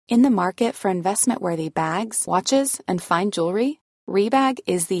In the market for investment-worthy bags, watches, and fine jewelry, Rebag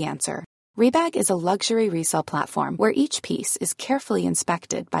is the answer. Rebag is a luxury resale platform where each piece is carefully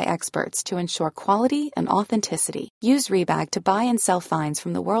inspected by experts to ensure quality and authenticity. Use Rebag to buy and sell finds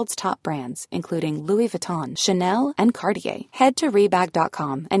from the world's top brands, including Louis Vuitton, Chanel, and Cartier. Head to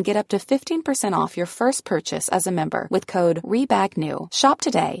Rebag.com and get up to 15% off your first purchase as a member with code REBAGNEW. Shop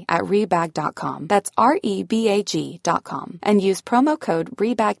today at Rebag.com. That's REBAG.com. And use promo code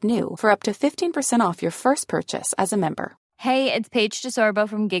REBAGNEW for up to 15% off your first purchase as a member. Hey, it's Paige DeSorbo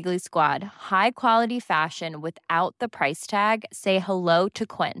from Giggly Squad. High quality fashion without the price tag. Say hello to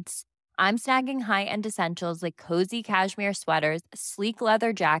Quince. I'm snagging high-end essentials like cozy cashmere sweaters, sleek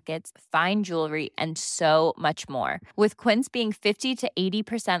leather jackets, fine jewelry, and so much more. With Quince being 50 to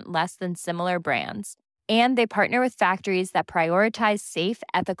 80% less than similar brands. And they partner with factories that prioritize safe,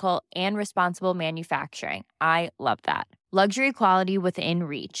 ethical, and responsible manufacturing. I love that. Luxury quality within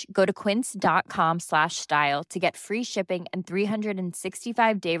reach. Go to quince.com/style to get free shipping and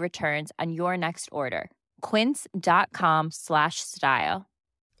 365-day returns on your next order. Quince.com/style.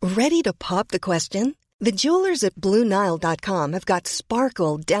 Ready to pop the question? The jewelers at BlueNile.com have got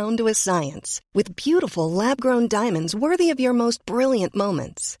sparkle down to a science with beautiful lab-grown diamonds worthy of your most brilliant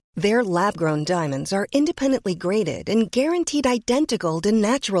moments. Their lab-grown diamonds are independently graded and guaranteed identical to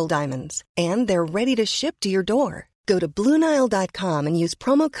natural diamonds, and they're ready to ship to your door. Go to BlueNile.com and use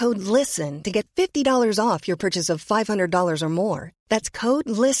promo code LISTEN to get $50 off your purchase of $500 or more. That's code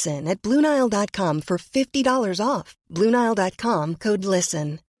LISTEN at BlueNile.com for $50 off. BlueNile.com, code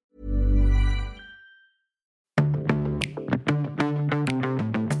LISTEN.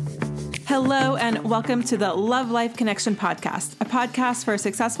 Hello and welcome to the Love Life Connection podcast, a podcast for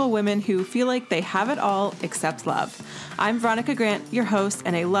successful women who feel like they have it all except love. I'm Veronica Grant, your host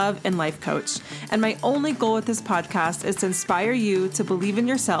and a love and life coach. And my only goal with this podcast is to inspire you to believe in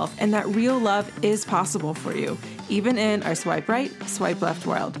yourself and that real love is possible for you, even in our swipe right, swipe left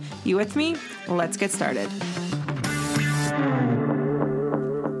world. You with me? Let's get started.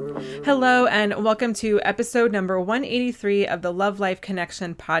 Hello and welcome to episode number 183 of the Love Life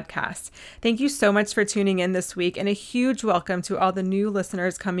Connection podcast. Thank you so much for tuning in this week, and a huge welcome to all the new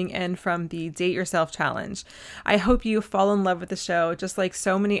listeners coming in from the Date Yourself Challenge. I hope you fall in love with the show just like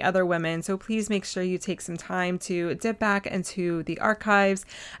so many other women, so please make sure you take some time to dip back into the archives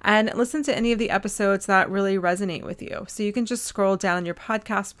and listen to any of the episodes that really resonate with you. So you can just scroll down your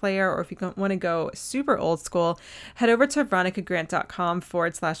podcast player, or if you want to go super old school, head over to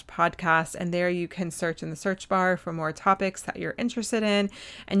veronicagrant.com/podcast. And there you can search in the search bar for more topics that you're interested in.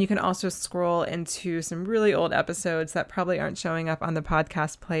 And you can also scroll into some really old episodes that probably aren't showing up on the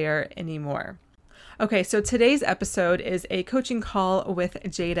podcast player anymore. Okay, so today's episode is a coaching call with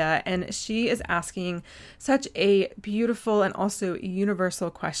Jada, and she is asking such a beautiful and also universal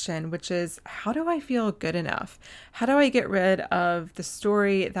question, which is, how do I feel good enough? How do I get rid of the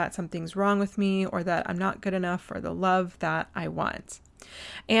story that something's wrong with me, or that I'm not good enough for the love that I want?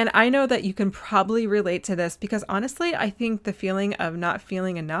 And I know that you can probably relate to this because honestly, I think the feeling of not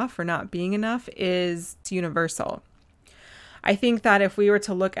feeling enough or not being enough is universal. I think that if we were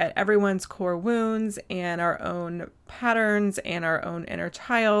to look at everyone's core wounds and our own patterns and our own inner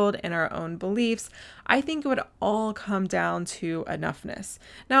child and our own beliefs, I think it would all come down to enoughness.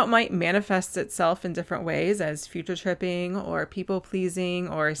 Now, it might manifest itself in different ways as future tripping or people pleasing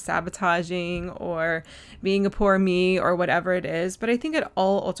or sabotaging or being a poor me or whatever it is, but I think it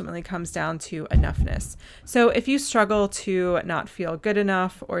all ultimately comes down to enoughness. So if you struggle to not feel good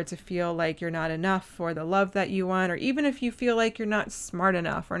enough or to feel like you're not enough for the love that you want, or even if you feel like you're not smart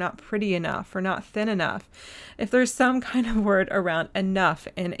enough or not pretty enough or not thin enough, if there's some kind of word around enough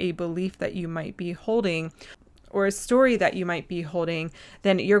in a belief that you might be holding or a story that you might be holding,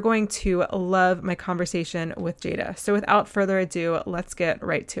 then you're going to love my conversation with Jada. So without further ado, let's get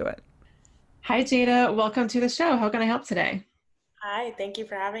right to it. Hi, Jada. Welcome to the show. How can I help today? Hi, thank you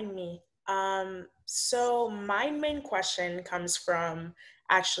for having me. So my main question comes from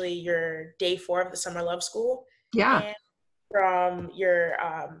actually your day 4 of the Summer Love School. Yeah. And from your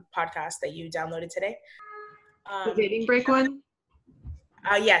podcast that you downloaded today. The dating break one?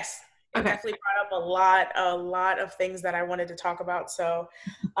 Yes. It Okay. definitely brought up a lot of things that I wanted to talk about. So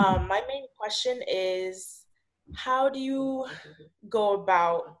my main question is, how do you go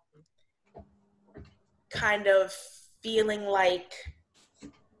about kind of feeling like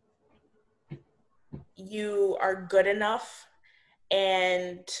you are good enough?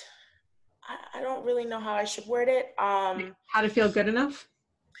 And I don't really know how I should word it. How to feel good enough?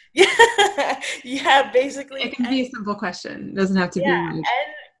 Yeah, basically. It can be a simple question. It doesn't have to be. And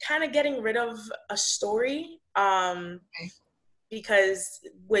kind of getting rid of a story. Okay. because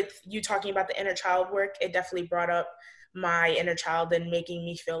with you talking about the inner child work, it definitely brought up my inner child and making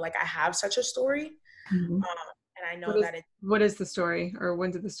me feel like I have such a story. Mhm. And I know that what is the story, or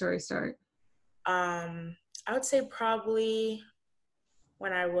when did the story start? I would say probably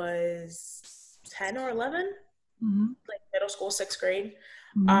when I was 10 or 11, like middle school, 6th grade.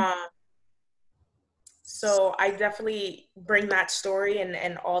 Mhm. Um, so I definitely bring that story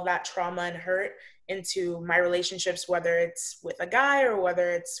and all that trauma and hurt into my relationships, whether it's with a guy or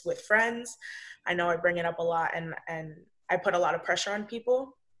whether it's with friends. I know I bring it up a lot, and I put a lot of pressure on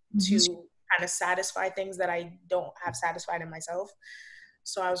people to kind of satisfy things that I don't have satisfied in myself.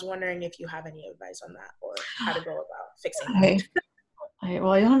 So I was wondering if you have any advice on that or how to go about fixing that. Okay.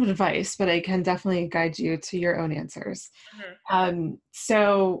 Well, I don't have advice, but I can definitely guide you to your own answers.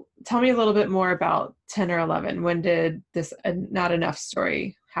 So tell me a little bit more about 10 or 11. When did this not enough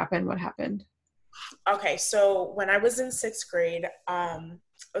story happen? What happened? Okay, so when I was in 6th grade, I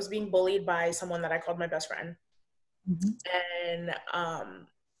was being bullied by someone that I called my best friend. And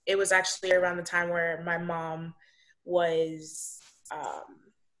it was actually around the time where my mom was,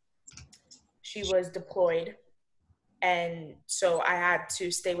 she was deployed. And so I had to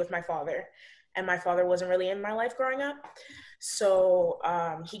stay with my father. And my father wasn't really in my life growing up. So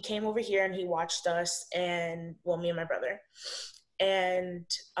he came over here and he watched us, and well, me and my brother. And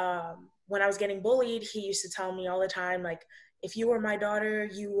when I was getting bullied, he used to tell me all the time, like, if you were my daughter,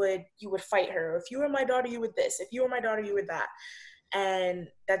 you would fight her. If you were my daughter, you would this. If you were my daughter, you would that. And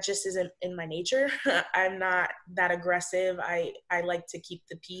that just isn't in my nature. I'm not that aggressive. I like to keep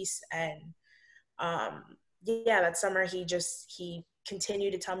the peace. And yeah, that summer he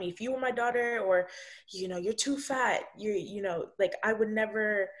continued to tell me, if you were my daughter, or you're too fat, like I would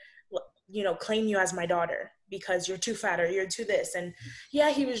never claim you as my daughter because you're too fat or you're too this. And yeah,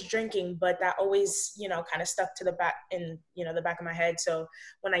 he was drinking, but that always kind of stuck to the back in the back of my head. So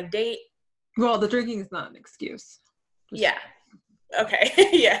when I date, well, the drinking is not an excuse. Yeah. Okay.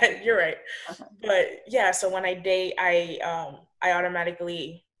 Yeah, you're right. Okay. But yeah, so when I date, I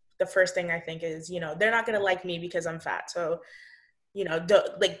automatically, the first thing I think is, they're not gonna like me because I'm fat. So,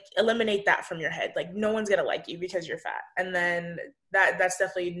 like eliminate that from your head. Like no one's gonna like you because you're fat. And then that's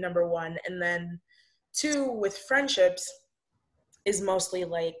definitely number one. And then two, with friendships, is mostly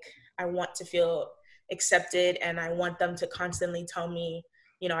like I want to feel accepted, and I want them to constantly tell me,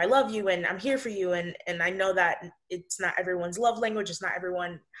 I love you and I'm here for you. And I know that it's not everyone's love language. It's not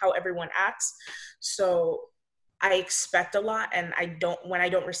how everyone acts. So I expect a lot, and when I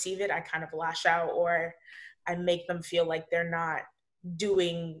don't receive it, I kind of lash out, or I make them feel like they're not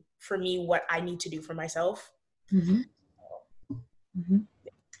doing for me what I need to do for myself. Mm-hmm. Mm-hmm.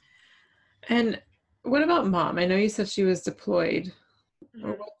 And what about mom? I know you said she was deployed.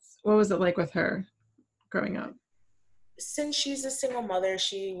 Mm-hmm. What was it like with her growing up? Since she's a single mother,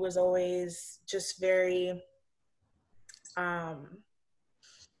 she was always just very kind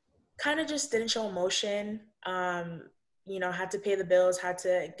of just didn't show emotion. Had to pay the bills, had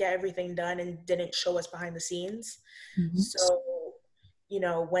to get everything done, and didn't show us behind the scenes. Mm-hmm. So,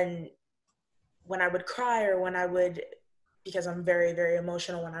 when I would cry, or when I would, because I'm very, very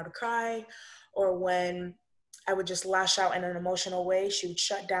emotional, when I would cry, or when I would just lash out in an emotional way, she would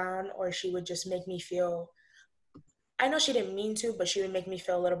shut down, or she would just make me feel, I know she didn't mean to, but she would make me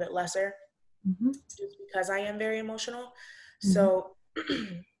feel a little bit lesser, just because I am very emotional. Mm-hmm. So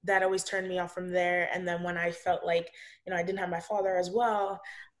that always turned me off from there. And then when I felt like, I didn't have my father as well,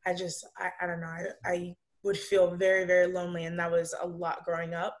 I don't know, I would feel very, very lonely. And that was a lot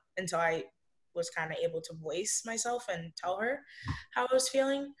growing up until I was kind of able to voice myself and tell her how I was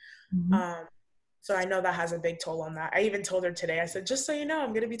feeling. Mm-hmm. So I know that has a big toll on that. I even told her today, I said, just so you know, I'm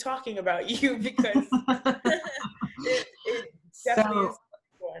going to be talking about you because it definitely is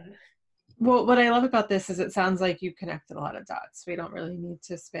one. Well, what I love about this is it sounds like you connected a lot of dots. We don't really need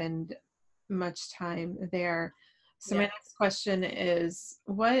to spend much time there. So my next question is,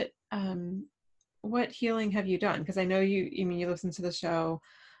 what healing have you done? Because I know you listen to the show,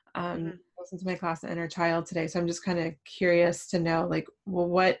 listen to my class, The Inner Child, today. So I'm just kind of curious to know, like, well,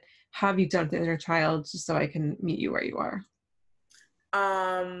 what have you done to the inner child, just so I can meet you where you are?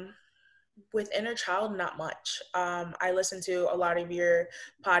 With inner child, not much. I listen to a lot of your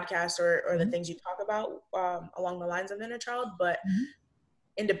podcasts or the things you talk about along the lines of inner child, but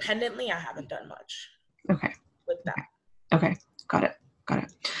independently, I haven't done much. Okay. With that. Okay. Got it.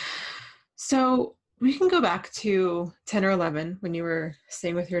 So we can go back to 10 or 11 when you were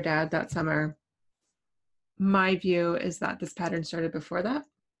staying with your dad that summer. My view is that this pattern started before that.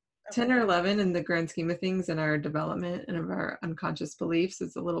 Okay. 10 or 11 in the grand scheme of things in our development and of our unconscious beliefs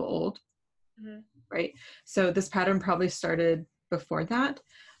is a little old, right? So this pattern probably started before that,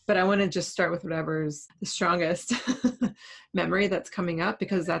 but I want to just start with whatever's the strongest memory that's coming up,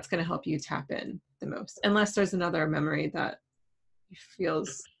 because that's going to help you tap in the most, unless there's another memory that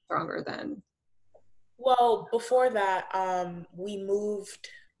feels stronger than. Well, before that, we moved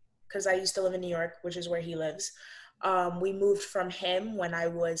because I used to live in New York, which is where he lives. We moved from him when I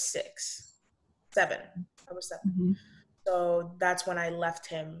was 7. I was 7. Mm-hmm. So that's when I left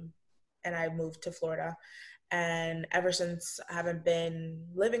him and I moved to Florida. And ever since, I haven't been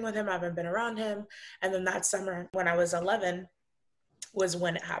living with him, I haven't been around him. And then that summer when I was 11 was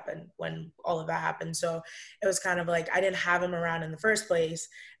when it happened, when all of that happened. So it was kind of like I didn't have him around in the first place.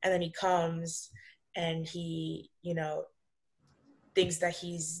 And then he comes and he, thinks that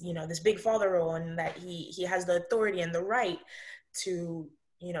he's, this big father role, and that he has the authority and the right to,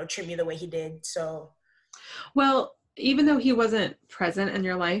 treat me the way he did. So, well, even though he wasn't present in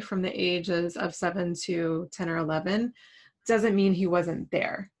your life from the ages of 7 to 10 or 11, doesn't mean he wasn't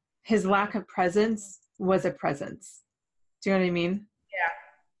there. His lack of presence was a presence. Do you know what I mean? yeah.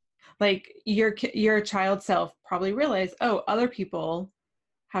 Like your child self probably realized, oh, other people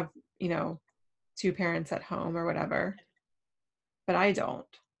have, 2 parents at home or whatever, but I don't.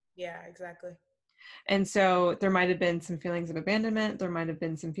 Yeah, exactly. And so there might have been some feelings of abandonment. There might have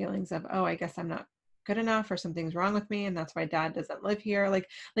been some feelings of, oh, I guess I'm not good enough, or something's wrong with me, and that's why dad doesn't live here. Like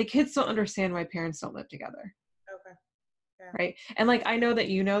kids don't understand why parents don't live together. Okay. Yeah. Right. And like, I know that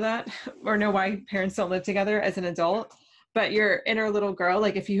you know that, or know why parents don't live together as an adult, but your inner little girl,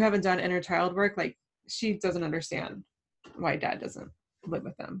 like if you haven't done inner child work, like she doesn't understand why dad doesn't live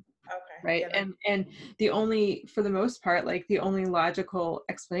with them. Okay. Right. Yeah, And the only, for the most part, like the only logical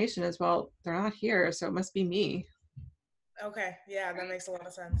explanation is, well, they're not here, so it must be me. okay. Yeah, that makes a lot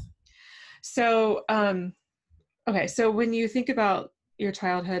of sense. So, okay. So when you think about your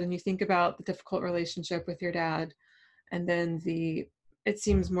childhood and you think about the difficult relationship with your dad, and then it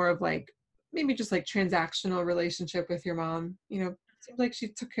seems more of like, maybe just like transactional relationship with your mom, it seems like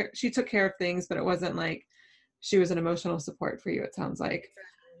she took care of things, but it wasn't like she was an emotional support for you, it sounds like.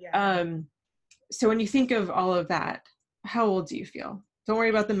 Yeah. So when you think of all of that, how old do you feel? Don't worry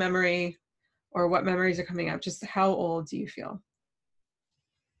about the memory or what memories are coming up. Just how old do you feel?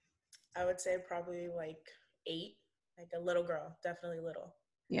 I would say probably like 8, like a little girl, definitely little.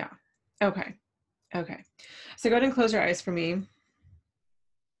 Yeah. Okay. So go ahead and close your eyes for me.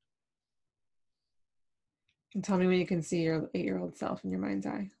 And tell me when you can see your 8-year-old self in your mind's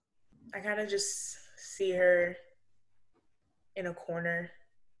eye. I kind of just see her in a corner,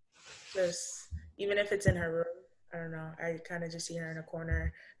 just even if it's in her room. I don't know. I kind of just see her in a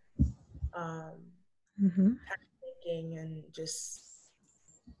corner, Mm-hmm. thinking and just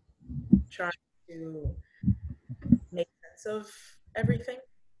trying to make sense of everything.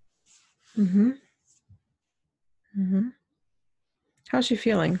 Mm-hmm. Mm-hmm. How's she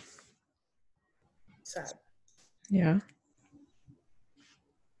feeling? Sad. Yeah.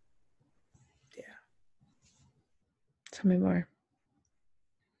 Yeah. Tell me more.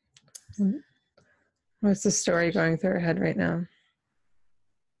 What's the story going through her head right now?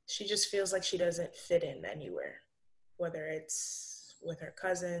 She just feels like she doesn't fit in anywhere, whether it's with her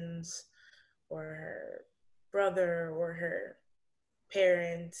cousins or her brother or her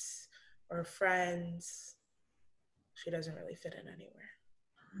parents or friends. She doesn't really fit in anywhere.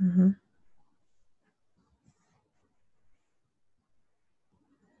 Mm-hmm.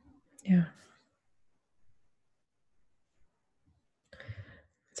 Yeah.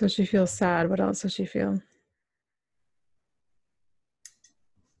 So she feels sad. What else does she feel?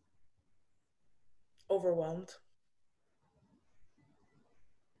 Overwhelmed.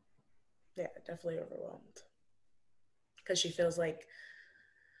 Yeah, definitely overwhelmed. Because she feels like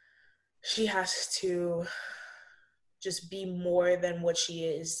she has to just be more than what she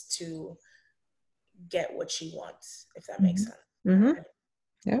is to get what she wants, if that makes sense. Mm-hmm.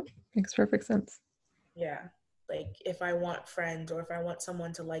 Yep. Makes perfect sense. Yeah. Like if I want friends or if I want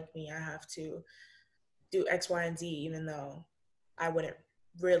someone to like me, I have to do X, Y, and Z, even though I wouldn't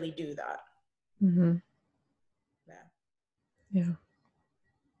really do that. Mm-hmm. Yeah. Yeah.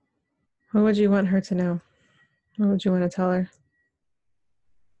 What would you want her to know? What would you want to tell her?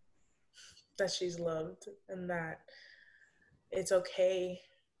 That she's loved and that it's okay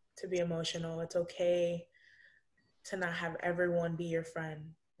to be emotional. It's okay to not have everyone be your friend.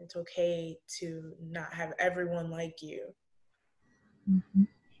 It's okay to not have everyone like you. Mm-hmm.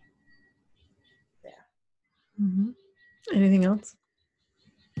 Yeah. Mm-hmm. Anything else?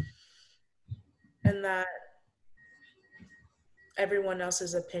 And that everyone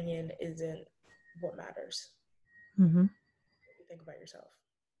else's opinion isn't what matters. Mm-hmm. You think about yourself.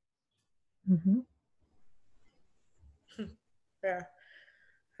 Mm-hmm. Yeah,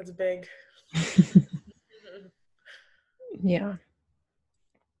 that's big. Yeah.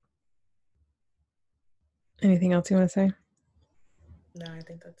 Anything else you want to say? No, I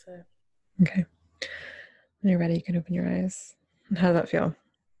think that's it. Okay. When you're ready, you can open your eyes. How does that feel?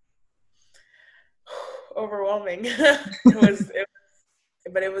 Overwhelming.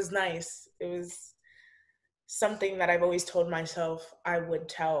 But it was nice. It was something that I've always told myself I would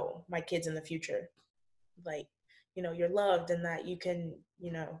tell my kids in the future. Like, you're loved and that you can,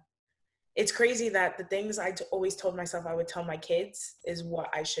 it's crazy that the things always told myself I would tell my kids is what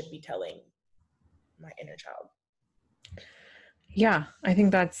I should be telling my inner child. Yeah, I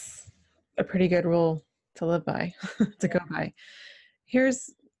think that's a pretty good rule to live by, to go by. Here's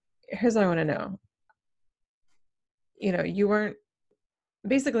what I want to know. You weren't,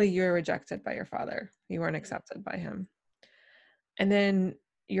 basically you were rejected by your father. You weren't accepted by him. And then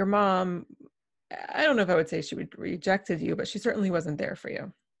your mom, I don't know if I would say she rejected you, but she certainly wasn't there for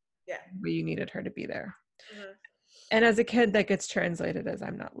you. Yeah. But you needed her to be there. Mm-hmm. And as a kid, that gets translated as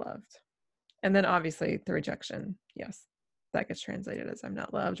I'm not loved. And then obviously the rejection, yes, that gets translated as I'm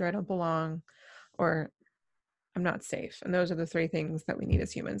not loved, or I don't belong, or I'm not safe. And those are the three things that we need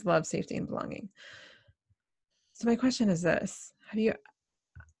as humans: love, safety, and belonging. So my question is this: have you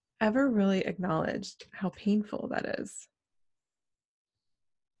ever really acknowledged how painful that is?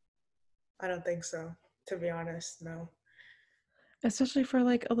 I don't think so, to be honest. No. Especially for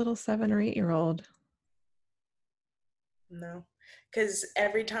like a little 7 or 8-year-old. No. Because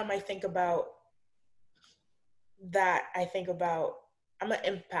every time I think about that, I think about I'm an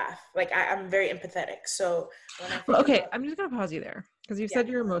empath. Like I'm very empathetic. So when I think Okay, about, I'm just gonna pause you there because you yeah, said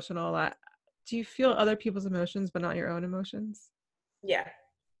you're emotional a lot. Do you feel other people's emotions but not your own emotions? yeah,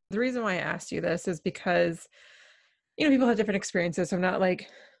 The reason why I asked you this is because people have different experiences. So I'm not like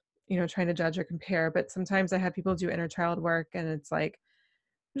trying to judge or compare, but sometimes I have people do inner child work and it's like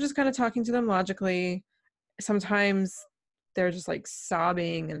I'm just kind of talking to them logically. Sometimes they're just like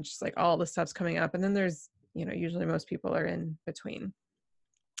sobbing and just like all the stuff's coming up, and then there's usually most people are in between.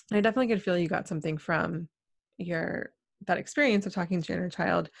 I definitely could feel you got something from that experience of talking to your inner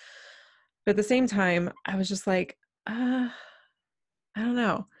child. But at the same time, I was just like, I don't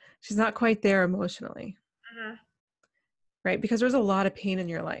know. She's not quite there emotionally, mm-hmm. right? Because there's a lot of pain in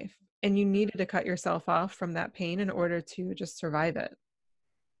your life and you needed to cut yourself off from that pain in order to just survive it.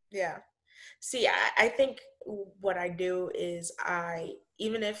 Yeah. See, I think what I do is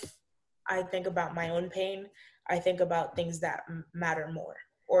even if I think about my own pain, I think about things that matter more,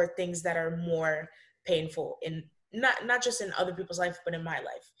 or things that are more painful in not just in other people's life, but in my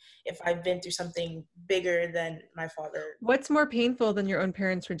life. If I've been through something bigger than my father. What's more painful than your own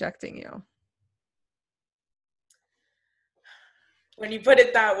parents rejecting you? When you put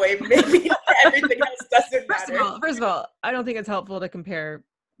it that way, maybe everything else doesn't matter. First of all, I don't think it's helpful to compare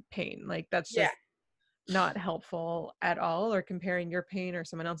pain. Like that's Yeah. just not helpful at all, or comparing your pain or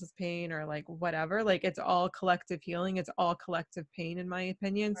someone else's pain or like whatever. Like it's all collective healing. It's all collective pain in my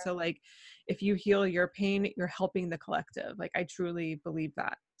opinion. So like if you heal your pain, you're helping the collective. Like I truly believe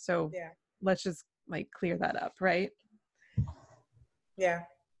that. So Yeah. let's just like clear that up, right? Yeah.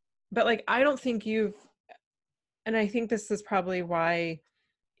 But like I don't think and I think this is probably why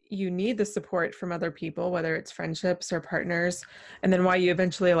you need the support from other people, whether it's friendships or partners, and then why you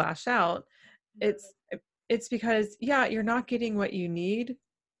eventually lash out. It's because you're not getting what you need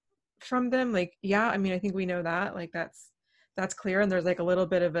from them. Like I mean I think we know that, like that's clear, and there's like a little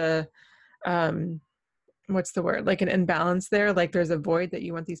bit of a what's the word, like an imbalance there, like there's a void that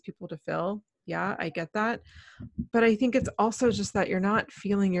you want these people to fill. I get that, but I think it's also just that you're not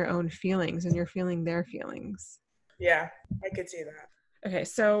feeling your own feelings and you're feeling their feelings. Yeah, I could see that. Okay,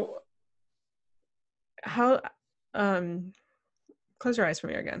 so how close your eyes for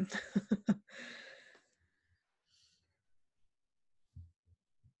me again.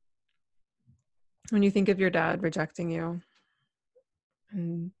 When you think of your dad rejecting you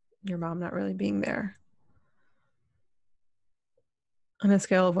and your mom not really being there, on a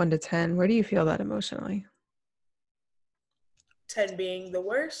scale of 1 to 10, where do you feel that emotionally? 10 being the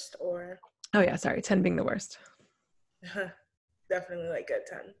worst, or Oh yeah, sorry, 10 being the worst. definitely like a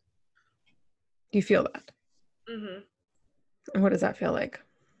 10. Do you feel that? Mm-hmm. And what does that feel like?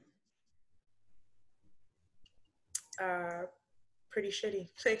 Pretty shitty.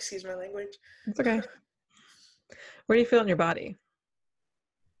 Excuse my language. It's okay. Where do you feel in your body?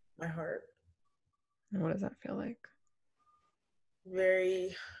 My heart. And what does that feel like?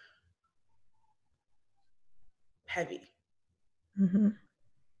 Very heavy. Mm-hmm.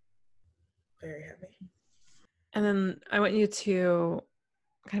 Very heavy. And then I want you to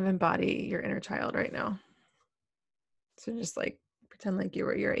kind of embody your inner child right now. So just like pretend like you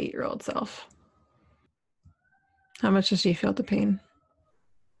were your 8-year-old self. How much does she feel the pain?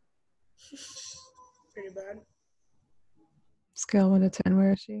 Pretty bad. Scale 1 to 10,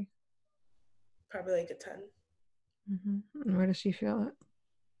 where is she? Probably like a 10. And where does she feel it?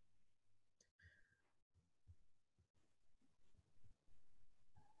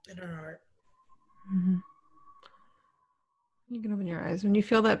 In her heart. You can open your eyes. When you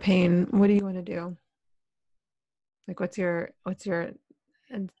feel that pain, what do you want to do? Like, what's your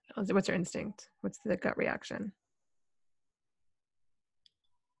instinct? What's the gut reaction?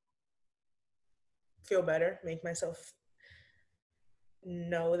 Feel better. Make myself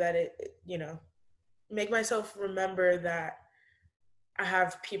know that make myself remember that I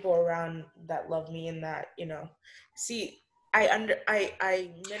have people around that love me and that, see, I Are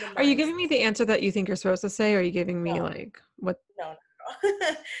you minimize. giving me the answer that you think you're supposed to say? Or are you giving me No, like what? no,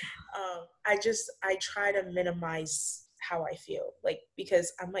 no. I try to minimize how I feel, like,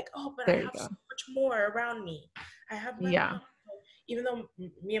 because I'm like, oh, but I There you have go. so much more around me. I have my Yeah. mom, even though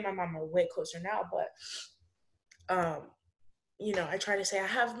me and my mom are way closer now, but I try to say I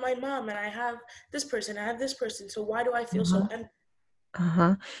have my mom and I have this person, I have this person. So why do I feel so empty?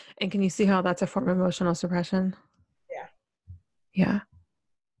 And can you see how that's a form of emotional suppression? Yeah. Yeah.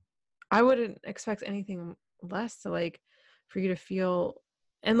 I wouldn't expect anything less to like for you to feel.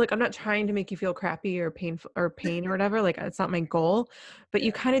 And look, I'm not trying to make you feel crappy or painful or pain or whatever. Like it's not my goal, but you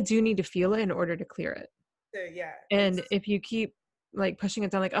Yeah. kind of do need to feel it in order to clear it. So, yeah. And if you keep like pushing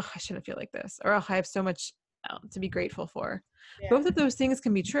it down, like, oh, I shouldn't feel like this, or oh, I have so much to be grateful for. Yeah. Both of those things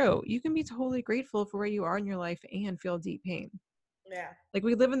can be true. You can be totally grateful for where you are in your life and feel deep pain. Yeah. Like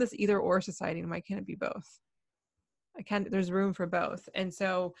we live in this either or society, and why can't it be both? There's room for both. And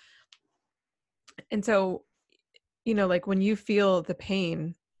so, like when you feel the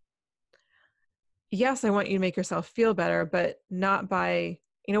pain, yes, I want you to make yourself feel better, but not by,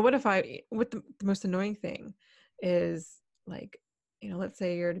 what the most annoying thing is like, let's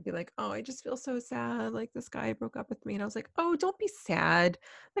say you're to be like, oh, I just feel so sad. Like this guy broke up with me. And I was like, oh, don't be sad.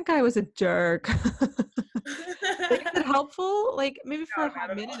 That guy was a jerk. Like, is it helpful? Like maybe for No, a hot not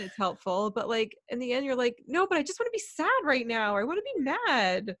at minute all. it's helpful, but like in the end, you're like, no, but I just want to be sad right now. Or I want to be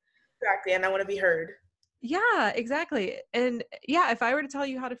mad. Exactly. And I want to be heard. Yeah, exactly. And yeah, if I were to tell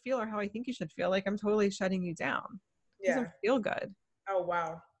you how to feel or how I think you should feel, like I'm totally shutting you down. It doesn't Yeah. feel good. Oh,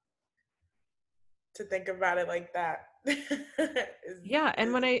 wow. To think about it like that. Yeah,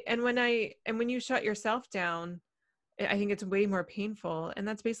 and when you shut yourself down, I think it's way more painful. And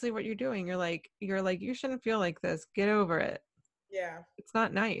that's basically what you're doing. You're like, you shouldn't feel like this. Get over it. Yeah. It's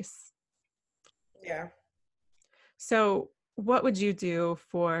not nice. Yeah. So what would you do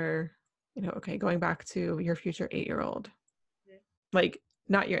for, okay, going back to your future 8-year-old, like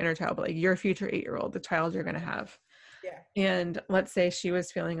not your inner child, but like your future 8-year-old, the child you're going to have. Yeah. And let's say she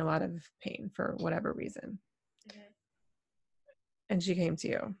was feeling a lot of pain for whatever reason. And she came to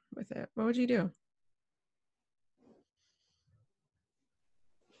you with it. What would you do?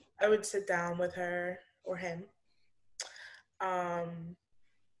 I would sit down with her or him, um,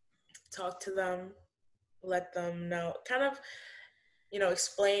 talk to them, let them know, kind of,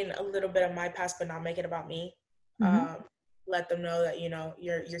 explain a little bit of my past, but not make it about me. Let them know that,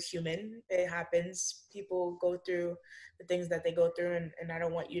 you're human. It happens. People go through the things that they go through, and I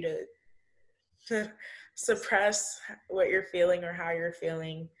don't want you to suppress what you're feeling or how you're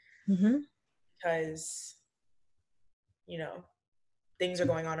feeling because, things are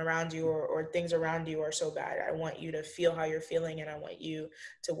going on around you or things around you are so bad. I want you to feel how you're feeling and I want you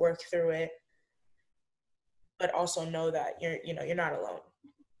to work through it, but also know that you're not alone.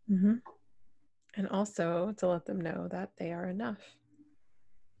 And also to let them know that they are enough.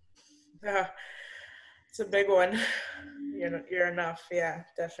 It's a big one. You're enough. Yeah,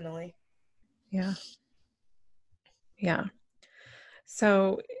 definitely. Yeah. Yeah.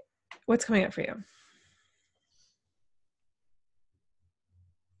 So what's coming up for you?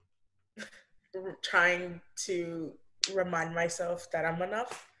 Trying to remind myself that I'm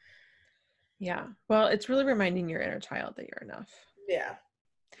enough. Yeah. Well, it's really reminding your inner child that you're enough. Yeah.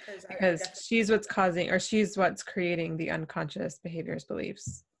 Because she's what's creating the unconscious behaviors,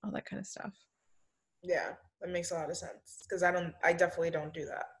 beliefs, all that kind of stuff. Yeah, that makes a lot of sense. Because I definitely don't do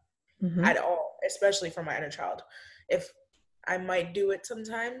that at all, especially for my inner child. If I might do it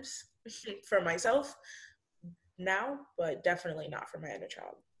sometimes for myself now, but definitely not for my inner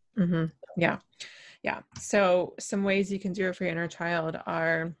child. Yeah. Yeah. So some ways you can do it for your inner child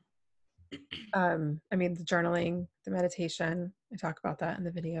are, the journaling, the meditation. I talk about that in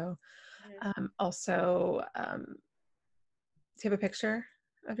the video. Also, do you have a picture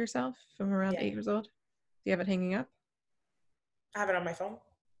of yourself from around 8 years old? Do you have it hanging up? I have it on my phone,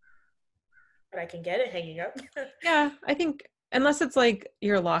 but I can get it hanging up. Yeah, I think unless it's like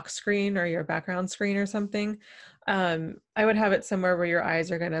your lock screen or your background screen or something, I would have it somewhere where your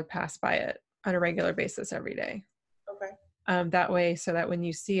eyes are going to pass by it on a regular basis every day. Okay. That way, so that when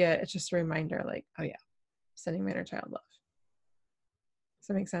you see it, it's just a reminder like, oh yeah, sending my inner child love. Does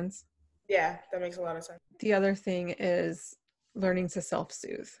that make sense? Yeah, that makes a lot of sense. The other thing is learning to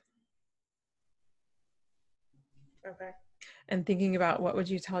self-soothe Okay. and thinking about what would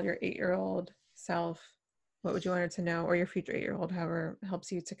you tell your 8-year-old self, what would you want her to know, or your future 8-year-old, however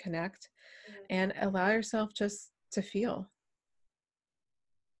helps you to connect, and allow yourself just to feel.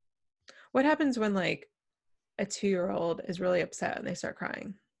 What happens when like a 2-year-old is really upset and they start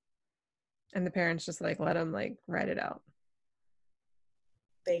crying and the parents just like let them like ride it out?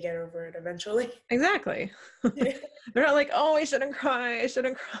 They get over it eventually. Exactly. They're not like, oh, I shouldn't cry, I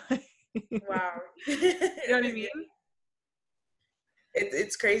shouldn't cry. Wow. You know what I mean?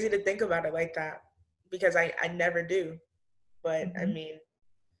 It's crazy to think about it like that because I never do. But I mean,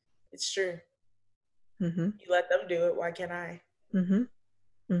 it's true. Mm-hmm. You let them do it. Why can't I? Mm-hmm.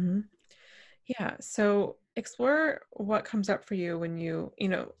 Mm-hmm. Yeah. So explore what comes up for you when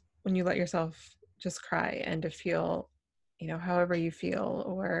when you let yourself just cry and to feel, however you feel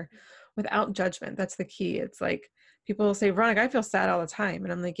or without judgment. That's the key. It's like people will say, Veronica, I feel sad all the time.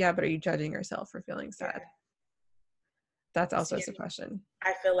 And I'm like, yeah, but are you judging yourself for feeling sad? Yeah. That's also See, a question.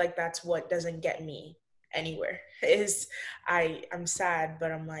 I feel like that's what doesn't get me anywhere is I'm sad,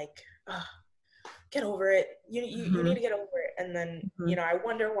 but I'm like, oh, get over it. You need Mm-hmm. to get over it. And then, Mm-hmm. I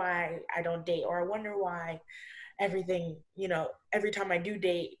wonder why I don't date, or I wonder why everything, every time I do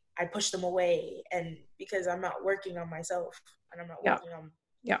date, I push them away. And because I'm not working on myself and I'm not Yeah. working on,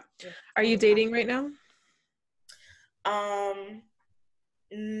 Yeah. Are you feeling happy. dating right now?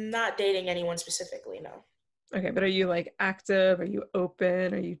 Not dating anyone specifically, no. Okay. But are you like active? Are you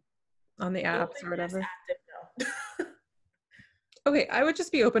open? Are you on the apps Open, or yes, whatever? active, no. Okay. I would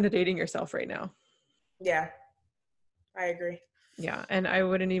just be open to dating yourself right now. Yeah, I agree. Yeah. And I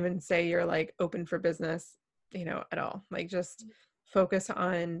wouldn't even say you're like open for business, at all. Like just focus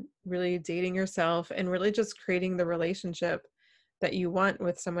on really dating yourself and really just creating the relationship that you want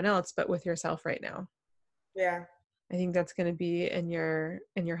with someone else, but with yourself right now. Yeah. I think that's going to be in your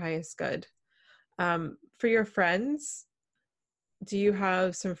highest good. For your friends, do you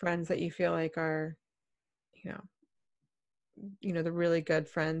have some friends that you feel like are, you know, the really good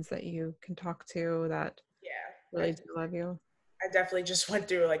friends that you can talk to that Yeah. really do love you? I definitely just went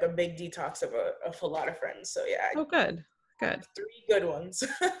through like a big detox of a lot of friends. So yeah, I Oh, good. have Good. 3 good ones.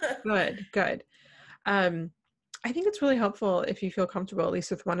 Good. Good. Um, I think it's really helpful if you feel comfortable, at least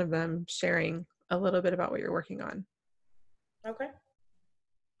with one of them, sharing a little bit about what you're working on. Okay.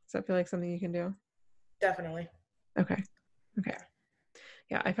 Does that feel like something you can do? Definitely. Okay. Okay. Yeah.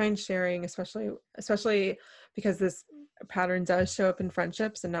 Yeah, I find sharing, especially because this pattern does show up in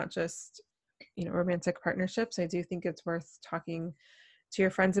friendships and not just, romantic partnerships. I do think it's worth talking to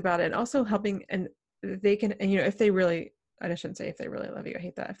your friends about it and also helping, and they can, and if they really, I shouldn't say if they really love you, I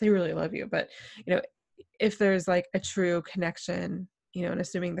hate that, if they really love you, but if there's like a true connection, and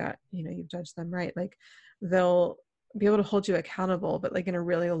assuming that you've judged them right, like they'll be able to hold you accountable, but like in a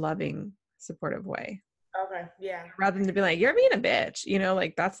really loving, supportive way, Okay. Yeah. rather than to be like, you're being a bitch,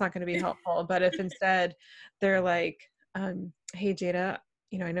 like that's not going to be helpful. But if instead they're like, hey Jada,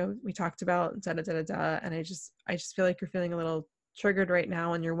 I know we talked about da da da da da, and I just feel like you're feeling a little triggered right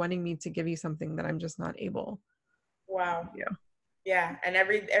now and you're wanting me to give you something that I'm just not able to Wow. give you. Yeah. And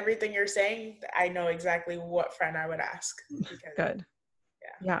everything you're saying, I know exactly what friend I would ask because Good. yeah.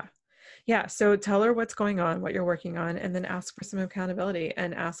 Yeah. Yeah. So tell her what's going on, what you're working on, and then ask for some accountability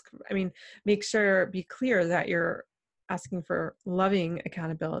and make sure, be clear that you're asking for loving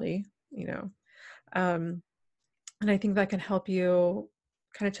accountability, um, and I think that can help you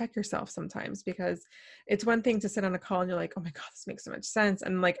kind of check yourself sometimes, because it's one thing to sit on a call and you're like, oh my God, this makes so much sense.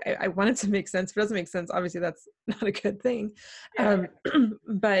 And like, I want it to make sense. If it doesn't make sense, obviously that's not a good thing. Yeah.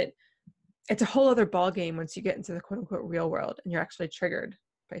 But it's a whole other ball game once you get into the quote unquote real world and you're actually triggered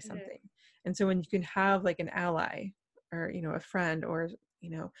by something. And so when you can have like an ally or, a friend or,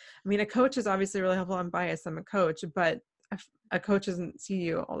 a coach is obviously really helpful. I'm biased. I'm a coach, but a coach doesn't see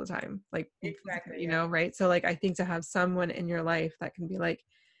you all the time, like physically, Exactly. Yeah. right? So like, I think to have someone in your life that can be like,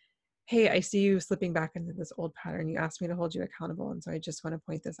 hey, I see you slipping back into this old pattern. You asked me to hold you accountable. And so I just want to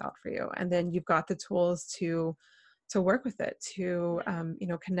point this out for you. And then you've got the tools to work with it, to,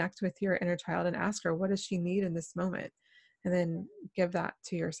 connect with your inner child and ask her, what does she need in this moment? And then give that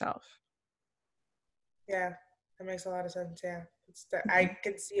to yourself. Yeah. That makes a lot of sense. Yeah. Mm-hmm. I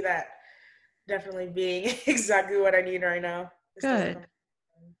could see that definitely being exactly what I need right now. This doesn't Good.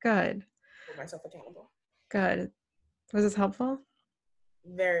 come Good. hold myself accountable. Good. Was this helpful?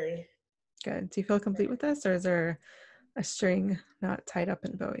 Very. Good. Do you feel complete with this, or is there a string not tied up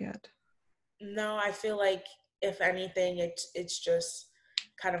in a bow yet? No, I feel like if anything, it's just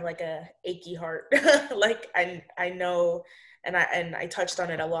kind of like a achy heart. Like I know, and I touched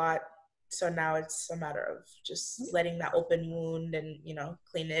on it a lot. So now it's a matter of just letting that open wound and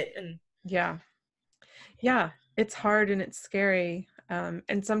clean it and Yeah. Yeah. It's hard and it's scary.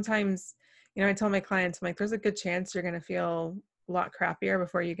 And sometimes, I tell my clients, I'm like, there's a good chance you're going to feel a lot crappier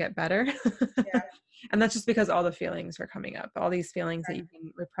before you get better. yeah. And that's just because all the feelings are coming up, all these feelings that you've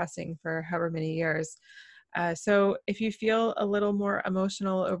been repressing for however many years. So if you feel a little more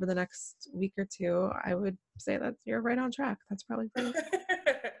emotional over the next week or two, I would say that you're right on track. That's probably pretty.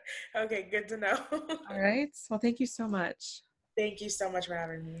 Okay, good to know. All right. Well, thank you so much. Thank you so much for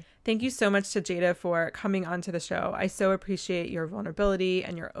having me. Thank you so much to Jada for coming onto the show. I so appreciate your vulnerability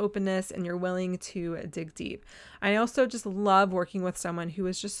and your openness, and you're willing to dig deep. I also just love working with someone who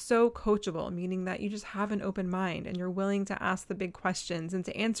is just so coachable, meaning that you just have an open mind and you're willing to ask the big questions and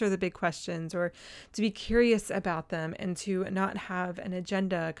to answer the big questions, or to be curious about them and to not have an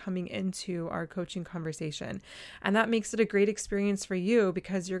agenda coming into our coaching conversation. And that makes it a great experience for you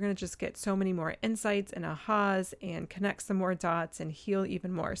because you're going to just get so many more insights and ahas and connect some more dots and heal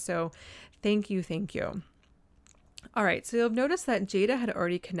even more. So thank you. Thank you. All right, so you'll notice that Jada had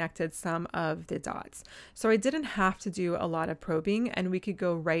already connected some of the dots. So I didn't have to do a lot of probing and we could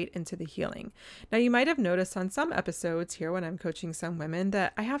go right into the healing. Now, you might have noticed on some episodes here when I'm coaching some women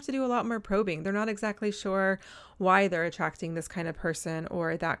that I have to do a lot more probing. They're not exactly sure why they're attracting this kind of person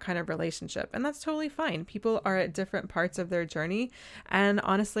or that kind of relationship. And that's totally fine. People are at different parts of their journey. And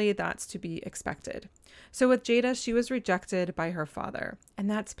honestly, that's to be expected. So with Jada, she was rejected by her father, and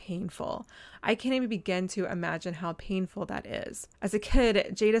that's painful. I can't even begin to imagine how painful that is. As a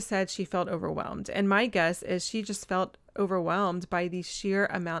kid, Jada said she felt overwhelmed, and my guess is she just felt overwhelmed by the sheer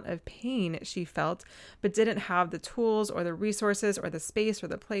amount of pain she felt, but didn't have the tools or the resources or the space or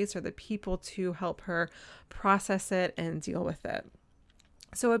the place or the people to help her process it and deal with it.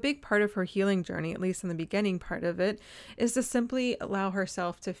 So a big part of her healing journey, at least in the beginning part of it, is to simply allow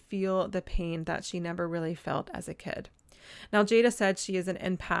herself to feel the pain that she never really felt as a kid. Now, Jada said she is an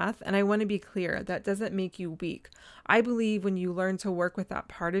empath, and I want to be clear, that doesn't make you weak. I believe when you learn to work with that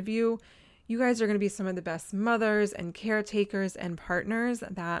part of you, you guys are going to be some of the best mothers and caretakers and partners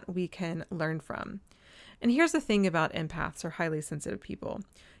that we can learn from. And here's the thing about empaths or highly sensitive people.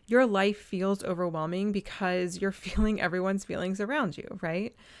 Your life feels overwhelming because you're feeling everyone's feelings around you,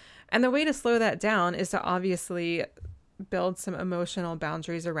 right? And the way to slow that down is to obviously build some emotional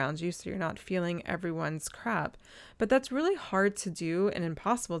boundaries around you so you're not feeling everyone's crap. But that's really hard to do and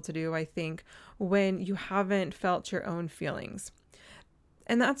impossible to do, I think, when you haven't felt your own feelings.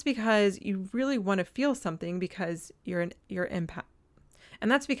 And that's because you really want to feel something because you're empath. And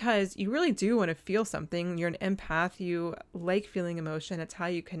that's because you really do want to feel something. You're an empath. You like feeling emotion. It's how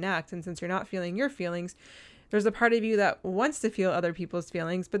you connect. And since you're not feeling your feelings, there's a part of you that wants to feel other people's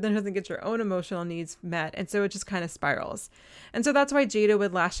feelings, but then doesn't get your own emotional needs met. And so it just kind of spirals. And so that's why Jada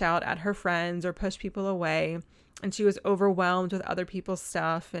would lash out at her friends or push people away. And she was overwhelmed with other people's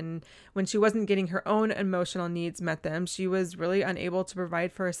stuff. And when she wasn't getting her own emotional needs met them, she was really unable to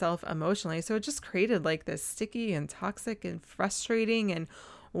provide for herself emotionally. So it just created like this sticky and toxic and frustrating and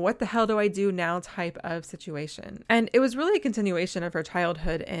what the hell do I do now type of situation. And it was really a continuation of her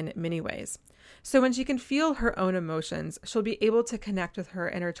childhood in many ways. So when she can feel her own emotions, she'll be able to connect with her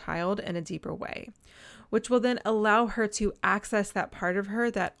inner child in a deeper way, which will then allow her to access that part of her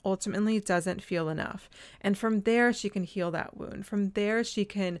that ultimately doesn't feel enough. And from there, she can heal that wound. From there, she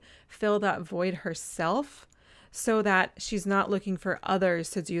can fill that void herself so that she's not looking for others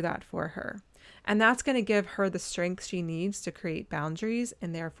to do that for her. And that's going to give her the strength she needs to create boundaries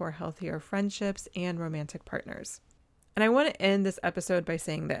and therefore healthier friendships and romantic partners. And I want to end this episode by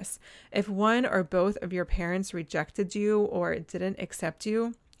saying this. If one or both of your parents rejected you or didn't accept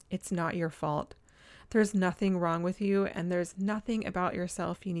you, it's not your fault. There's nothing wrong with you, and there's nothing about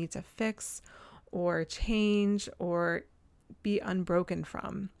yourself you need to fix or change or be unbroken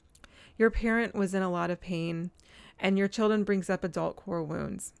from. Your parent was in a lot of pain, and your children brings up adult core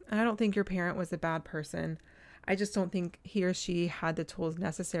wounds. And I don't think your parent was a bad person. I just don't think he or she had the tools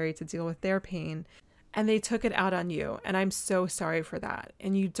necessary to deal with their pain, and they took it out on you. And I'm so sorry for that,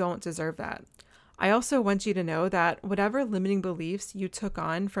 and you don't deserve that. I also want you to know that whatever limiting beliefs you took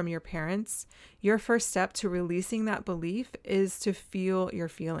on from your parents, your first step to releasing that belief is to feel your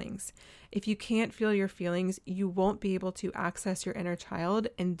feelings. If you can't feel your feelings, you won't be able to access your inner child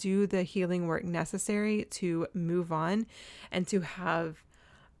and do the healing work necessary to move on and to have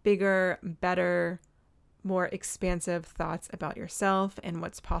bigger, better, more expansive thoughts about yourself and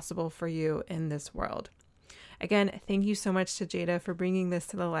what's possible for you in this world. Again, thank you so much to Jada for bringing this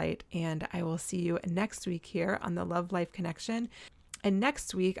to the light, and I will see you next week here on the Love Life Connection. And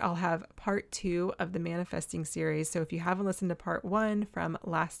next week, I'll have part 2 of the manifesting series. So if you haven't listened to part 1 from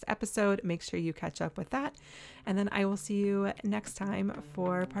last episode, make sure you catch up with that. And then I will see you next time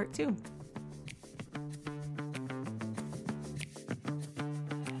for part 2.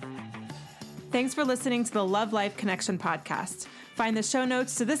 Thanks for listening to the Love Life Connection podcast. Find the show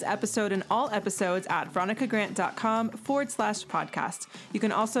notes to this episode and all episodes at veronicagrant.com/podcast. You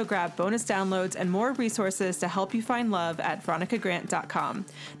can also grab bonus downloads and more resources to help you find love at veronicagrant.com.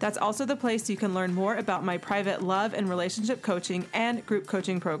 That's also the place you can learn more about my private love and relationship coaching and group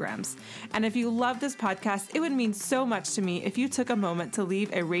coaching programs. And if you love this podcast, it would mean so much to me if you took a moment to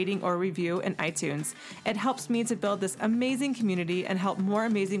leave a rating or review in iTunes. It helps me to build this amazing community and help more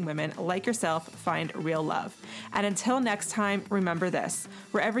amazing women like yourself find real love. And until next time, remember this: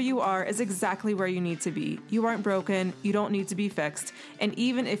 wherever you are is exactly where you need to be. You aren't broken. You don't need to be fixed. And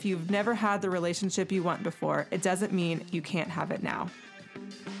even if you've never had the relationship you want before, it doesn't mean you can't have it now.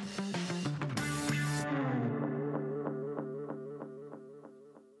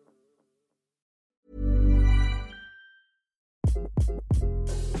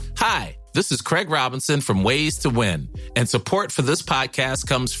 Hi, this is Craig Robinson from Ways to Win, and support for this podcast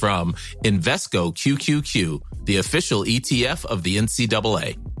comes from Invesco QQQ, the official ETF of the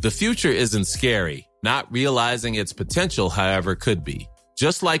NCAA. The future isn't scary. Not realizing its potential, however, could be.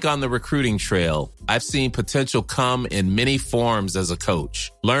 Just like on the recruiting trail, I've seen potential come in many forms as a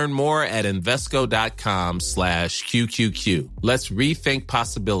coach. Learn more at Invesco.com/QQQ. Let's rethink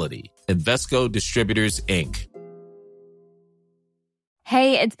possibility. Invesco Distributors, Inc.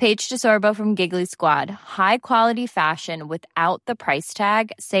 Hey, it's Paige DeSorbo from Giggly Squad. High quality fashion without the price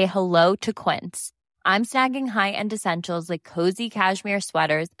tag. Say hello to Quince. I'm snagging high-end essentials like cozy cashmere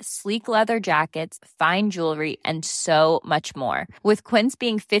sweaters, sleek leather jackets, fine jewelry, and so much more. With Quince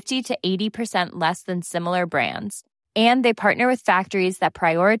being 50 to 80% less than similar brands. And they partner with factories that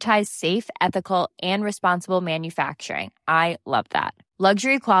prioritize safe, ethical, and responsible manufacturing. I love that.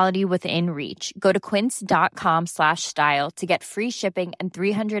 Luxury quality within reach. Go to quince.com/style to get free shipping and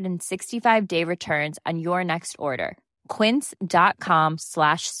 365-day returns on your next order.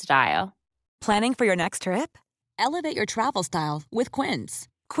 Quince.com/style. Planning for your next trip? Elevate your travel style with Quince.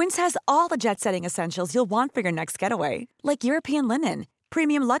 Quince has all the jet-setting essentials you'll want for your next getaway, like European linen,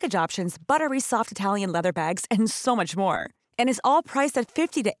 premium luggage options, buttery soft Italian leather bags, and so much more. And is all priced at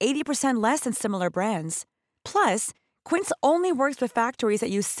 50 to 80% less than similar brands. Plus, Quince only works with factories that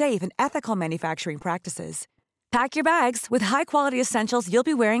use safe and ethical manufacturing practices. Pack your bags with high-quality essentials you'll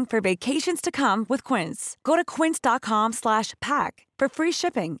be wearing for vacations to come with Quince. Go to quince.com/pack for free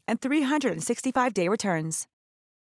shipping and 365-day returns.